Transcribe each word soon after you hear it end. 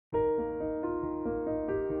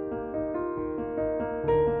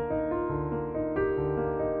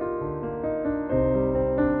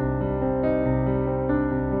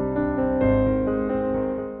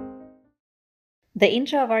The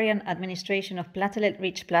intraovarian administration of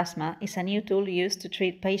platelet-rich plasma is a new tool used to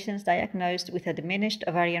treat patients diagnosed with a diminished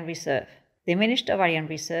ovarian reserve. Diminished ovarian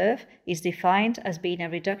reserve is defined as being a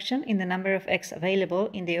reduction in the number of eggs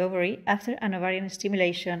available in the ovary after an ovarian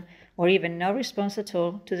stimulation or even no response at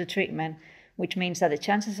all to the treatment, which means that the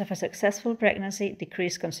chances of a successful pregnancy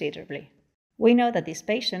decrease considerably. We know that these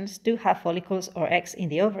patients do have follicles or eggs in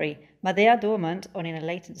the ovary, but they are dormant or in a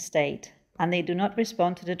latent state, and they do not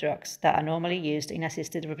respond to the drugs that are normally used in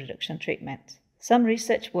assisted reproduction treatment. Some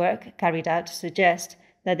research work carried out suggests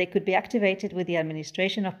that they could be activated with the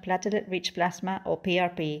administration of platelet-rich plasma or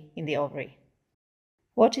PRP in the ovary.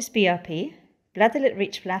 What is PRP?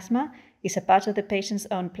 Platelet-rich plasma is a part of the patient's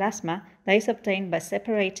own plasma that is obtained by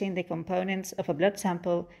separating the components of a blood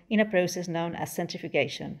sample in a process known as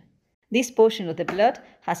centrifugation. This portion of the blood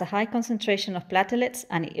has a high concentration of platelets,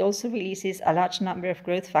 and it also releases a large number of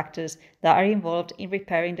growth factors that are involved in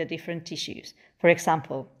repairing the different tissues. For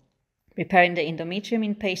example, repairing the endometrium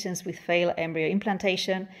in patients with failed embryo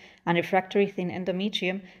implantation and refractory thin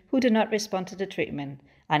endometrium who do not respond to the treatment,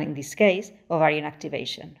 and in this case, ovarian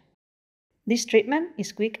activation. This treatment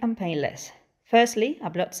is quick and painless. Firstly, a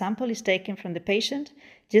blood sample is taken from the patient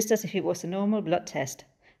just as if it was a normal blood test.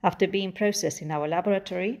 After being processed in our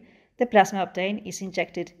laboratory, the plasma obtained is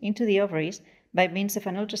injected into the ovaries by means of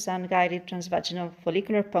an ultrasound-guided transvaginal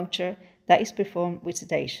follicular puncture that is performed with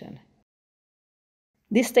sedation.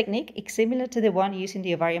 This technique is similar to the one used in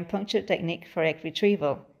the ovarian puncture technique for egg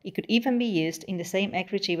retrieval. It could even be used in the same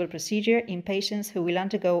egg retrieval procedure in patients who will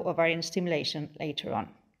undergo ovarian stimulation later on.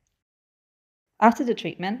 After the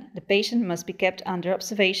treatment, the patient must be kept under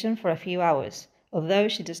observation for a few hours, although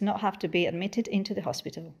she does not have to be admitted into the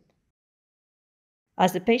hospital.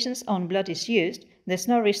 As the patient's own blood is used, there's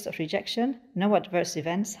no risk of rejection, no adverse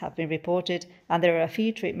events have been reported, and there are a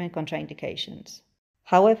few treatment contraindications.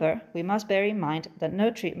 However, we must bear in mind that no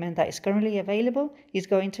treatment that is currently available is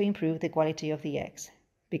going to improve the quality of the eggs,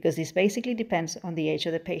 because this basically depends on the age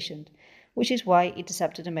of the patient, which is why it is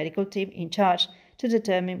up to the medical team in charge to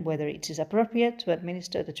determine whether it is appropriate to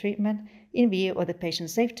administer the treatment in view of the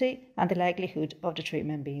patient's safety and the likelihood of the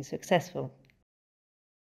treatment being successful.